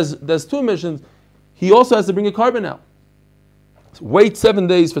that has 2 emissions, he also has to bring a carbon out. So wait 7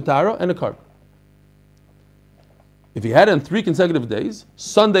 days for Tara and a carbon. If he had it in 3 consecutive days,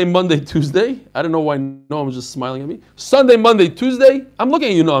 Sunday, Monday, Tuesday, I don't know why Noam was just smiling at me. Sunday, Monday, Tuesday, I'm looking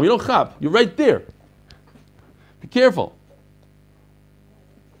at you, Noam, you don't chap, you're right there. Be careful.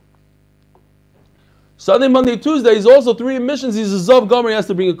 Sunday, Monday, Tuesday is also 3 emissions. He's a Zav Gomer, he has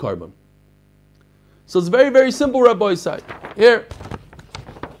to bring a carbon. So it's very, very simple, Rabbi side. Here,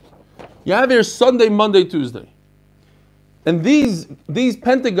 you have here Sunday, Monday, Tuesday. And these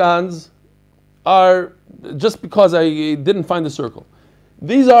pentagons are, just because I didn't find the circle,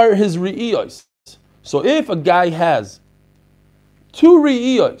 these are his re'iyos. So if a guy has 2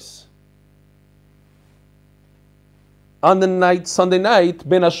 re'iyos on the night, Sunday night,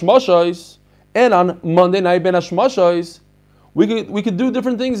 Ben Hashmashos, and on Monday night, Ben Hashmashos, we could do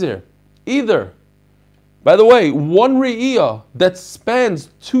different things here. Either By the way, one re'iyah that spans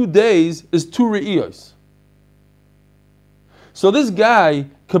 2 days is 2 re'iyahs. So this guy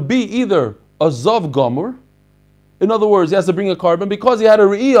could be either a zav gomur, in other words, he has to bring a carbon because he had a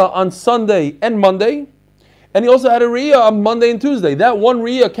re'iyah on Sunday and Monday, and he also had a re'iyah on Monday and Tuesday. That one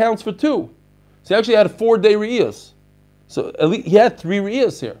re'iyah counts for 2. So he actually had 4-day re'iyahs. So at least he had 3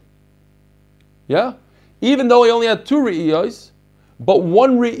 re'iyahs here. Yeah? Even though he only had 2 re'iyahs, but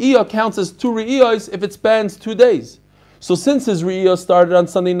one re'iyah counts as 2 re'iyahs if it spans 2 days. So since his re'iyah started on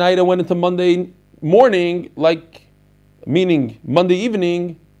Sunday night and went into Monday morning, meaning Monday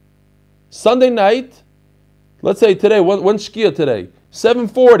evening, Sunday night, let's say today, when's Shkia today?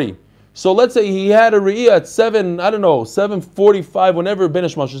 7:40. So let's say he had a re'iyah at 7:45, whenever Ben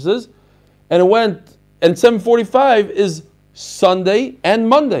Hashmashos is, and it went, and 7:45 is Sunday and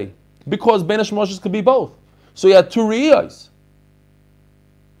Monday, because Ben Hashmashos could be both. So he had 2 re'iyahs.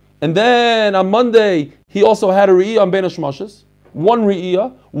 And then on Monday, he also had a re'iyah on Ben Hashmashos. One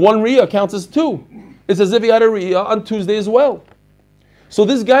re'iyah counts as 2. It's as if he had a re'iyah on Tuesday as well. So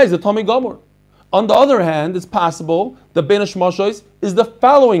this guy is a Tomei Gomor. On the other hand, it's possible that Ben Hashmashos is the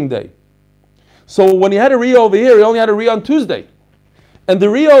following day. So when he had a re'iyah over here, he only had a re'iyah on Tuesday. And the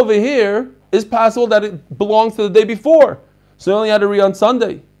re'iyah over here is possible that it belongs to the day before. So he only had a re'iyah on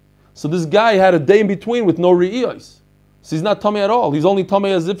Sunday. So this guy had a day in between with no re'iyahs. So he's not Tomei at all. He's only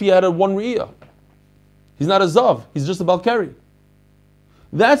Tomei as if he had a 1 re'iyah. He's not a Zav. He's just a Balkari.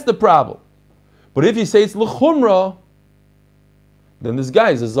 That's the problem. But if you say it's L'chumra, then this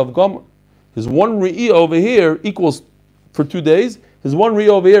guy is a Zav Gomer. His 1 re'iyah over here equals, for 2 days, his 1 re'iyah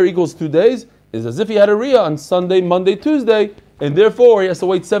over here equals 2 days, is as if he had a re'iyah on Sunday, Monday, Tuesday, and therefore he has to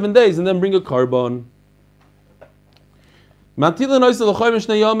wait 7 days and then bring a carbon. If he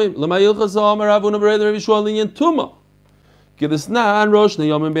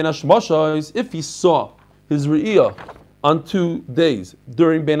saw his re'iyah on 2 days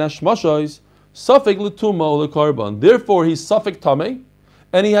during Ben Hashmashos, Safek l'tuma or l'karban. Therefore, he's Safek tamei,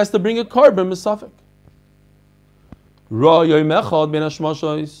 and he has to bring a carbon misafek. Ra yoyim echad ben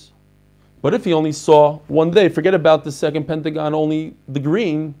hashmashos. But if he only saw 1 day, forget about the second pentagon, only the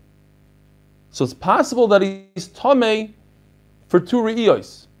green. So it's possible that he's tamei for 2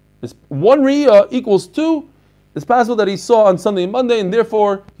 re'iyos. 1 re'iyah equals 2. It's possible that he saw on Sunday and Monday, and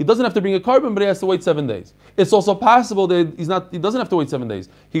therefore he doesn't have to bring a carbon, but he has to wait 7 days. It's also possible that he doesn't have to wait 7 days.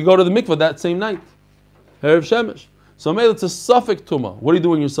 He can go to the mikveh that same night. Erev Shemesh. So maybe it's a Safek Tuma. What do you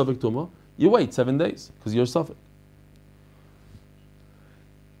do when you're Safek Tuma? You wait 7 days, because you're Safek.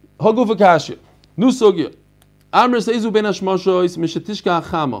 Haguf Akashya. Nu Sugya. Amr Seizu ben Hashmashos Mishatishka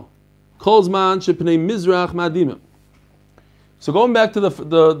Achama. Kolzman Shepnei Mizrach Madimim. So going back to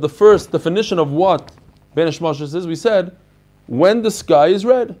the first definition of what Ben Hashmashos is, we said, when the sky is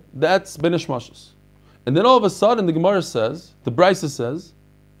red, that's Ben Hashmashos. And then all of a sudden the Gemara says, the Brisa says,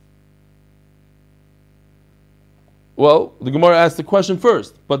 well, the Gemara asked the question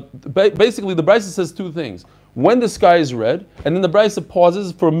first, but basically the Brisa says 2 things. When the sky is red, and then the Brisa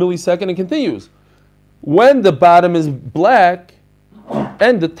pauses for a millisecond and continues. When the bottom is black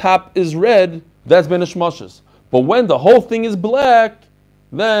and the top is red, that's Ben Hashmashos. But when the whole thing is black,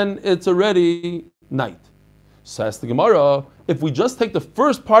 then it's already night. So ask the Gemara, if we just take the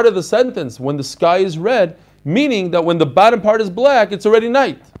first part of the sentence, when the sky is red, meaning that when the bottom part is black, it's already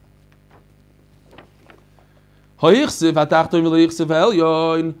night. If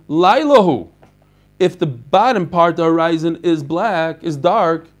the bottom part, the horizon, is black, is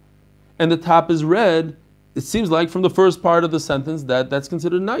dark, and the top is red, it seems like from the first part of the sentence that's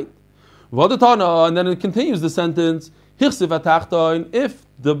considered night. And then it continues the sentence, if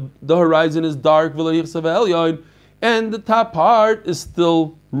the horizon is dark, and the top part is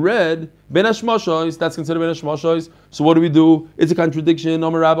still red, Ben Hashmashos, that's considered Ben Hashmashos. So what do? It's a contradiction.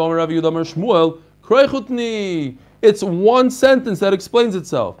 It's one sentence that explains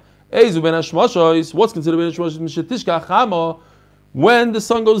itself. What's considered Ben Hashmashos? When the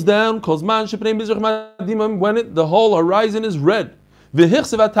sun goes down, when the whole horizon is red,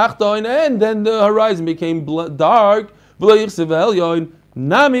 and then the horizon became dark.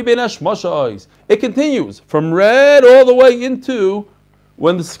 It continues from red all the way into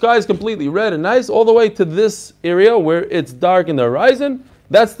when the sky is completely red and nice, all the way to this area where it's dark in the horizon.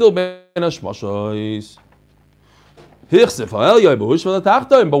 That's still Ben Hashmashos.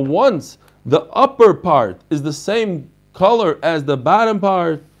 But once the upper part is the same color as the bottom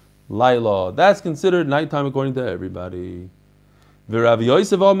part, Laila, that's considered nighttime according to everybody. Not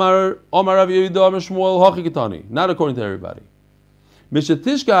according to everybody.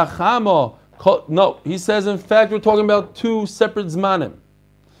 No, he says in fact we're talking about 2 separate zmanim.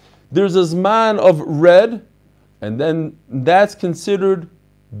 there's a zman of red, and then that's considered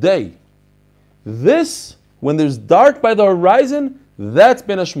day. This, when there's dark by the horizon, that's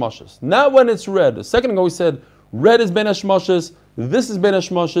ben hashmashas. Not when it's red. A second ago we said red is ben hashmashas, this is ben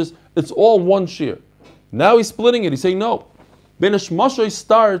hashmashas, it's all one shear. Now he's splitting it. He's saying no. Ben hashmashas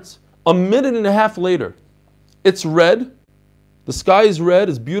starts a minute and a half later. It's red. The sky is red.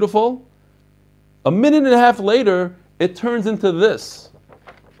 It's beautiful. A minute and a half later, it turns into this.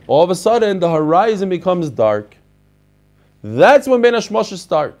 All of a sudden, the horizon becomes dark. That's when Ben Hashmashas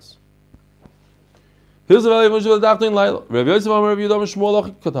starts. Here's the value of the Dachtin Laila. Rav Yosef Amar Rav Yehuda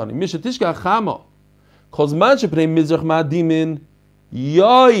Shmuel Katani. Mishatishka Chama. Kozman shepnei mizrach ma'adimin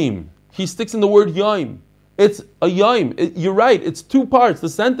yaim. He sticks in the word yaim. It's a yaim. You're right. It's two parts. The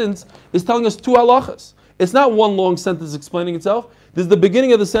sentence is telling us two halachas. It's not one long sentence explaining itself. This is the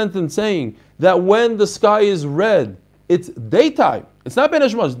beginning of the sentence saying that when the sky is red, it's daytime. It's not ben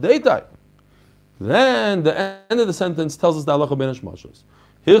hashmashas, daytime. Then the end of the sentence tells us the halacha ben hashmashas.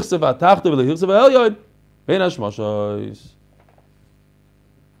 Hirsev atachta v'le hirsev elyon ben hashmashas.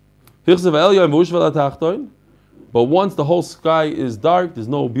 Hirsev elyon v'ush v'le atachton. But once the whole sky is dark, there's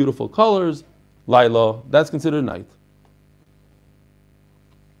no beautiful colors, Laila, that's considered night.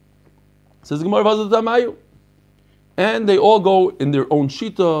 Says the Gemara Vazat Tamayu. And they all go in their own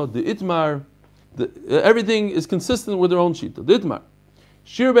shita, the itmar. Everything is consistent with their own shita, the itmar.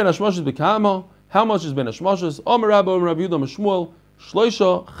 Shir ben hashmashas b'kama. How much is ben hashmashas? Omer Rabba, Omer Rabbi Yehuda, Shmuel,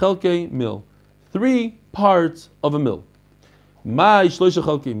 shloisha chelkei mil. 3 parts of a mil. My shloisha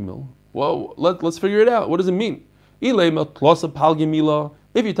chelkei mil. Well, let's figure it out. What does it mean? Ilema klosa palgemila.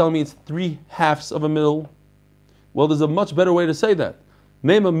 If you tell me it's 3/2 of a mil, well, there's a much better way to say that.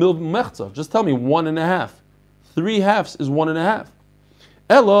 Name a mil mechza. Just tell me 1.5. 3/2 is 1.5.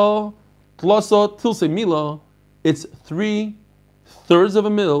 Elo klosa tilse mila. It's 3/3 of a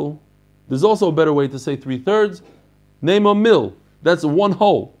mil. There's also a better way to say 3/3. Name a mil. That's 1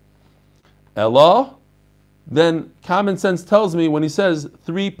 whole. Elo. Then common sense tells me when he says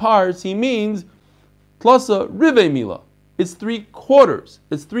 3 parts, he means Tlasa rive mila. It's 3/4.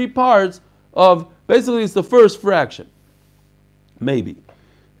 It's 3 parts of, basically it's the first fraction. Maybe.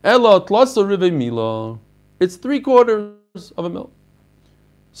 Ela tlasa rive mila. It's 3/4 of a mil.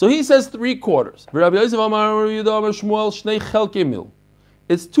 So he says 3/4.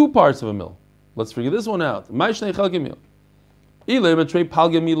 It's 2 parts of a mil. Let's figure this one out. If it's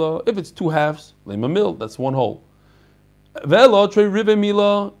 2/2, lema mil, that's 1 whole. If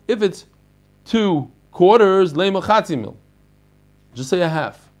it's 2/4, lema chatzi mil. Just say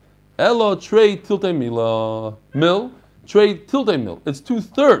 1/2. Elo trei tilte mila mil, trei tilte mil. It's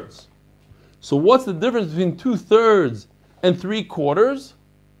 2/3. So what's the difference between 2/3 and 3/4?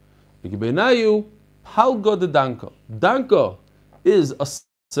 Palga de danka. Danka is a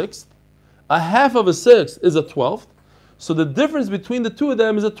 1/6. 1/2 of a 1/6 is a 1/12. So the difference between the two of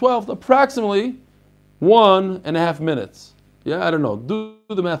them is a 1/12, approximately 1.5 minutes. Yeah, I don't know. Do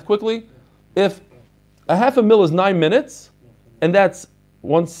the math quickly. If 1/2 a mil is 9 minutes, and that's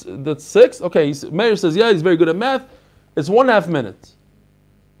 6. Okay, Meir says, yeah, he's very good at math. It's 1.5 minutes.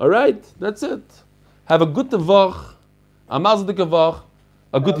 All right, that's it. Have a good tevach, a mazdik tevach,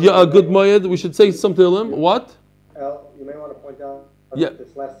 a good moyed. We should say something to him. What? El, you may want to point out that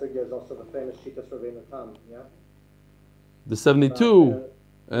this last figure is also the famous Shitas Rabbeinu Tam, yeah? The 72,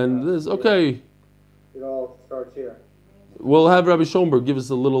 and this. Okay. It all starts here. We'll have Rabbi Schoenberg give us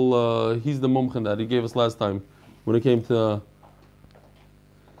a little. He's the mumchen that he gave us last time when it came to.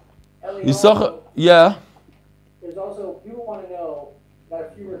 Also, yeah. there's also, people want to know, got a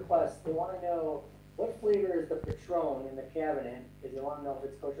few requests, they want to know what flavor is the Patron in the cabinet, because they want to know if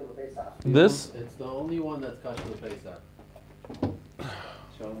it's kosher for Pesach. This? It's the only one that's kosher for Pesach.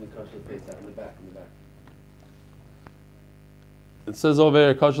 Show them the kosher for Pesach in the back, It says over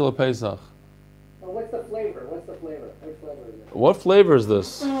here, kosher Pesach. Well, what's the flavor? Which flavor is it? What flavor is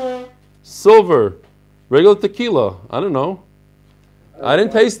this? Silver. Regular tequila. I don't know. I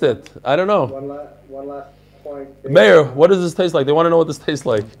didn't taste it. I don't know. One last point. Mayor, what does this taste like? They want to know what this tastes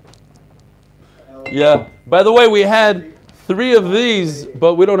like. Yeah. By the way, we had 3 of these,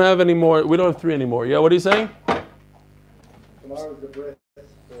 but we don't have any more. We don't have 3 anymore. Yeah, what are you saying? Tomorrow's the bris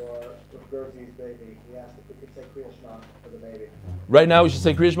for Gerzy's baby. He asked if we could say Kriya Shema for the baby. Right now we should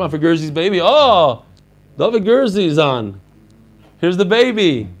say Kriya Shema for Gerzy's baby. Oh, David Gerzy's on. Here's the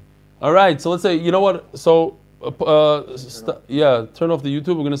baby. All right, so let's say, you know what? So, turn off the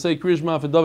YouTube. We're going to say Kriya Shema for David.